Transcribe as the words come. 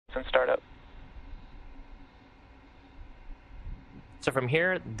and startup. So from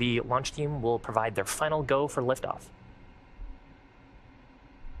here, the launch team will provide their final go for liftoff.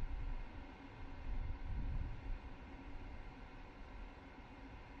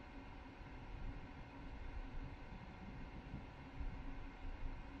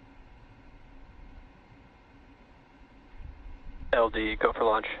 LD, go for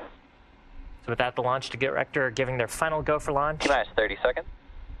launch. So with that, the launch director giving their final go for launch. T-minus 30 seconds.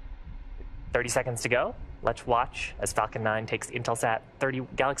 30 seconds to go. Let's watch as Falcon 9 takes Intelsat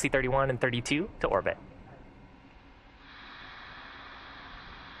Galaxy 31 and 32 to orbit.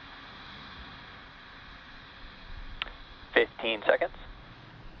 Seconds.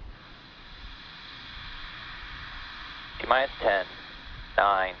 T-minus 10,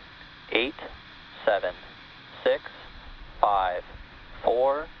 9, 8, 7, 6, 5,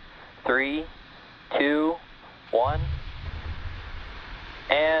 4, 3, 2, 1.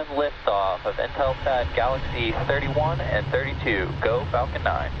 And liftoff of Intelsat Galaxy 31 and 32. Go Falcon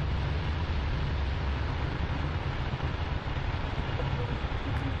 9.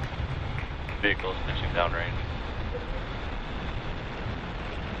 Vehicles pitching downrange.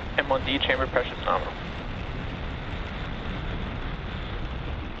 M1D chamber pressure is nominal.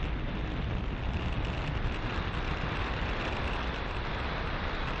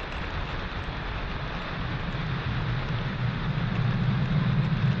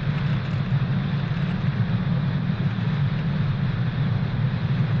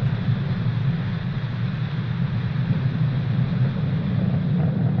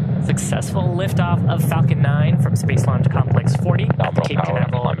 Successful liftoff of Falcon 9 from Space Launch Complex 40 at the Cape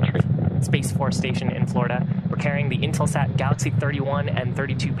Canaveral Space Force Station in Florida. We're carrying the Intelsat Galaxy 31 and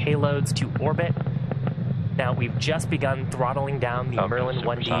 32 payloads to orbit. Now, we've just begun throttling down the Merlin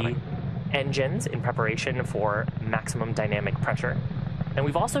 1D engines in preparation for maximum dynamic pressure. And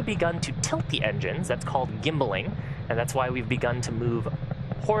we've also begun to tilt the engines. That's called gimbaling, and that's why we've begun to move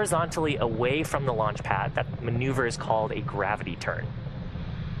horizontally away from the launch pad. That maneuver is called a gravity turn.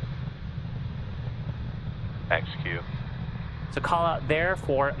 Max Q. So call out there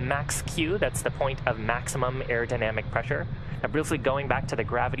for max Q, that's the point of maximum aerodynamic pressure. Now briefly going back to the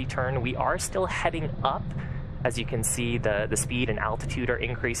gravity turn, we are still heading up. As you can see, the speed and altitude are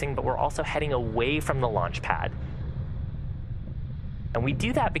increasing, but we're also heading away from the launch pad. And we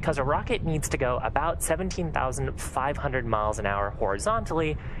do that because a rocket needs to go about 17,500 miles an hour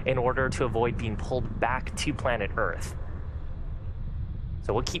horizontally in order to avoid being pulled back to planet Earth.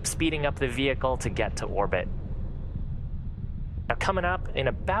 So we'll keep speeding up the vehicle to get to orbit. Now coming up in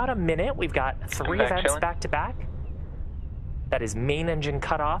about a minute, we've got three events back to back. That is main engine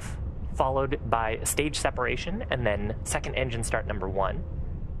cutoff, followed by stage separation, and then second engine start number 1.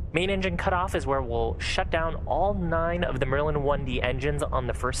 Main engine cutoff is where we'll shut down all 9 of the Merlin 1D engines on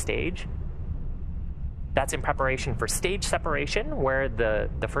the first stage. That's in preparation for stage separation, where the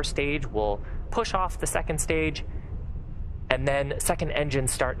first stage will push off the second stage, and then second engine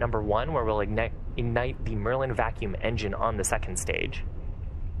start number 1, where we'll ignite the Merlin vacuum engine on the second stage.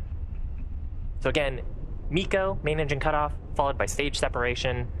 So again, MECO, main engine cutoff, followed by stage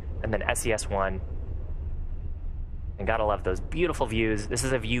separation, and then SES-1. And gotta love those beautiful views. This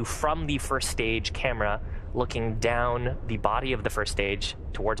is a view from the first stage camera looking down the body of the first stage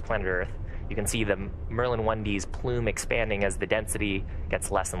towards planet Earth. You can see the Merlin 1D's plume expanding as the density gets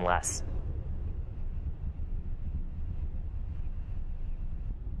less and less.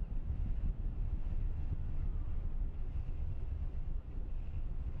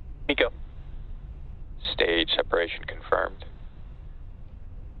 MECO. Stage separation confirmed.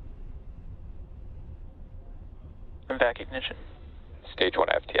 And vac ignition. Stage 1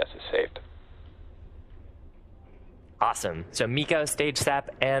 FTS is saved. Awesome. So MECO, stage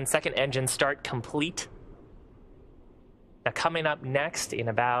sep, and second engine start complete. Now coming up next in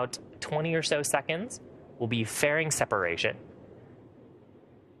about 20 or so seconds will be fairing separation.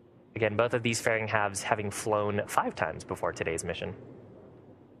 Again, both of these fairing halves having flown 5 times before today's mission.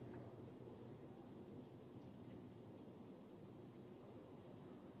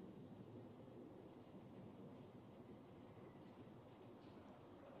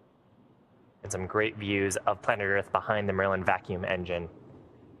 And some great views of planet Earth behind the Merlin vacuum engine.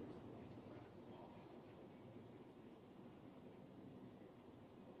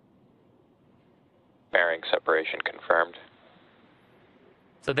 Fairing separation confirmed.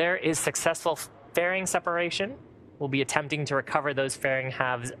 So there is successful fairing separation. We'll be attempting to recover those fairing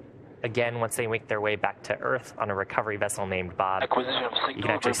halves again once they make their way back to Earth on a recovery vessel named Bob. Acquisition of signal. You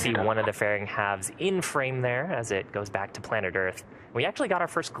can actually see one of the fairing halves in frame there as it goes back to planet Earth. We actually got our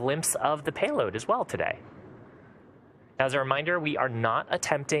first glimpse of the payload as well today. As a reminder, we are not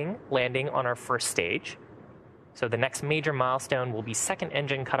attempting landing on our first stage. So the next major milestone will be second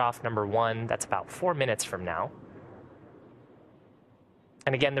engine cutoff number 1. That's about 4 minutes from now.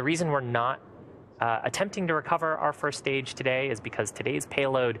 And again, the reason we're not attempting to recover our first stage today is because today's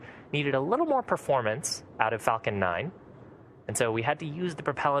payload needed a little more performance out of Falcon 9. And so we had to use the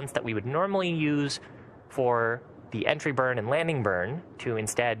propellants that we would normally use for the entry burn and landing burn to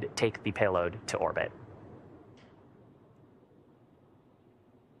instead take the payload to orbit.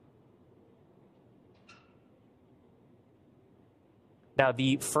 Now,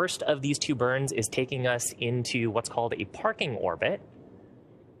 the first of these 2 burns is taking us into what's called a parking orbit.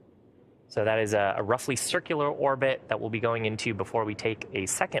 So that is a roughly circular orbit that we'll be going into before we take a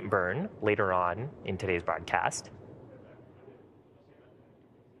second burn later on in today's broadcast.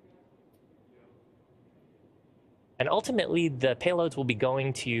 And ultimately, the payloads will be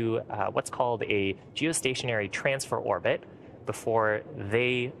going to what's called a geostationary transfer orbit before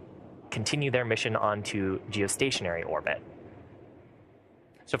they continue their mission onto geostationary orbit.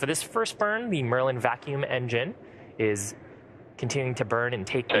 So for this first burn, the Merlin vacuum engine is continuing to burn and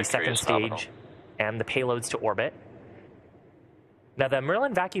take the second stage and the payloads to orbit. Now, the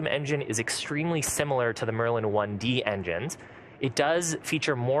Merlin vacuum engine is extremely similar to the Merlin 1D engines. It does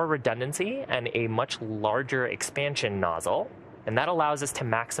feature more redundancy and a much larger expansion nozzle, and that allows us to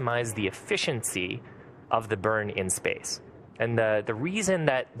maximize the efficiency of the burn in space. And the reason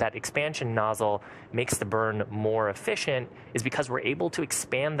that expansion nozzle makes the burn more efficient is because we're able to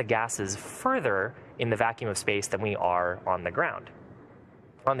expand the gases further in the vacuum of space than we are on the ground.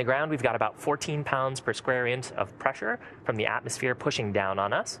 On the ground, we've got about 14 pounds per square inch of pressure from the atmosphere pushing down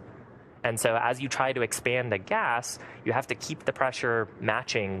on us. And so as you try to expand the gas, you have to keep the pressure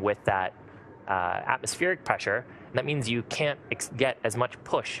matching with that atmospheric pressure. And that means you can't get as much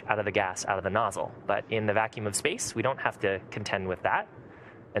push out of the gas out of the nozzle. But in the vacuum of space, we don't have to contend with that.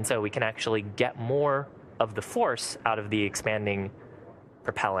 And so we can actually get more of the force out of the expanding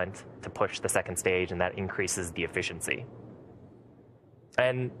propellant to push the second stage, and that increases the efficiency.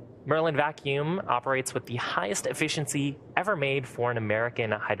 And Merlin Vacuum operates with the highest efficiency ever made for an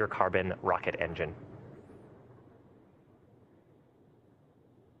American hydrocarbon rocket engine.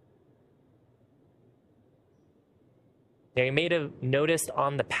 Now, you may have noticed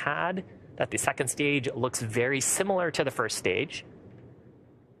on the pad that the second stage looks very similar to the first stage.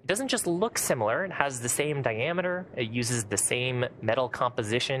 It doesn't just look similar, it has the same diameter, it uses the same metal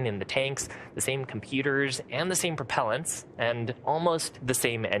composition in the tanks, the same computers, and the same propellants, and almost the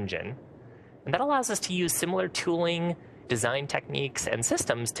same engine. And that allows us to use similar tooling, design techniques, and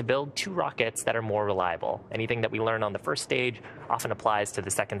systems to build 2 rockets that are more reliable. Anything that we learn on the first stage often applies to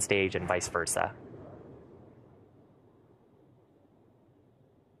the second stage and vice versa.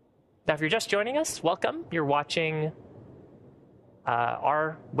 Now, if you're just joining us, welcome. You're watching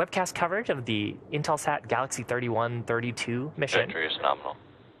our webcast coverage of the Intelsat Galaxy 31-32 mission. Trajectory is nominal.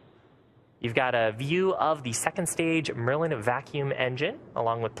 You've got a view of the second stage Merlin vacuum engine,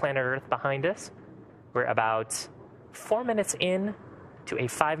 along with planet Earth behind us. We're about 4 minutes in to a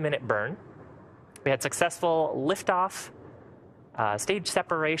 5-minute burn. We had successful liftoff, stage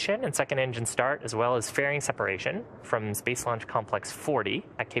separation and second engine start, as well as fairing separation from Space Launch Complex 40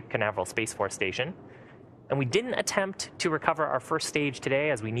 at Cape Canaveral Space Force Station. And we didn't attempt to recover our first stage today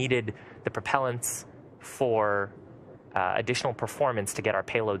as we needed the propellants for additional performance to get our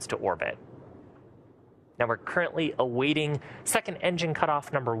payloads to orbit. Now, we're currently awaiting second engine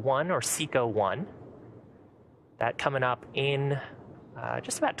cutoff number 1, or SECO 1. That coming up in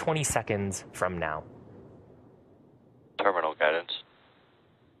just about 20 seconds from now. Terminal guidance.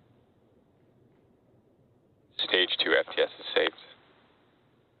 Stage 2 FTS is saved.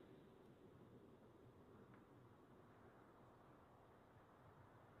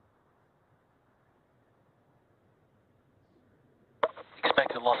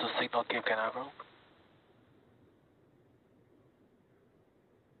 Expected loss of signal, Cape Canaveral.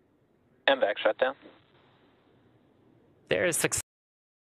 MVAC shutdown. There is success.